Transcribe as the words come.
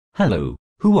Hello,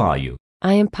 who are you?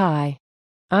 I am Pie.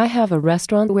 I have a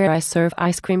restaurant where I serve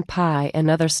ice cream pie and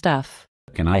other stuff.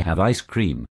 Can I have ice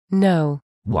cream? No.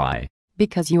 Why?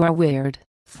 Because you are weird.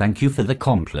 Thank you for the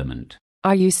compliment.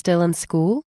 Are you still in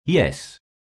school? Yes.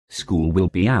 School will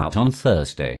be out on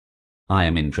Thursday. I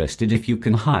am interested if you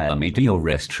can hire me to your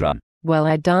restaurant. Well,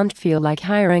 I don't feel like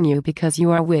hiring you because you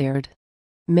are weird.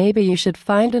 Maybe you should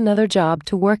find another job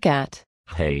to work at.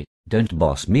 Hey, don't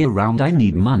boss me around. I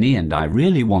need money and I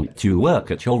really want to work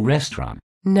at your restaurant.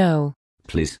 No.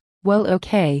 Please. Well,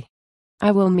 okay.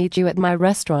 I will meet you at my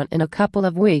restaurant in a couple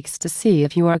of weeks to see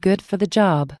if you are good for the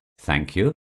job. Thank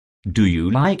you. Do you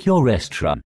like your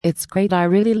restaurant? It's great. I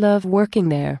really love working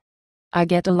there. I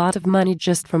get a lot of money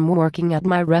just from working at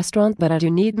my restaurant, but I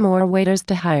do need more waiters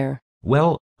to hire.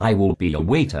 Well, I will be a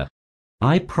waiter.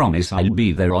 I promise I'll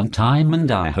be there on time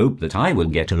and I hope that I will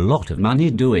get a lot of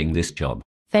money doing this job.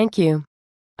 Thank you.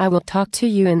 I will talk to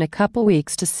you in a couple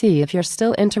weeks to see if you're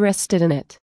still interested in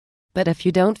it. But if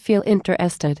you don't feel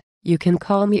interested, you can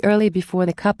call me early before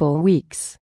the couple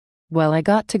weeks. Well, I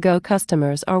got to go.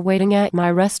 Customers are waiting at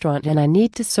my restaurant and I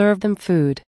need to serve them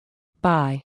food.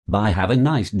 Bye. Bye. Have a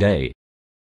nice day.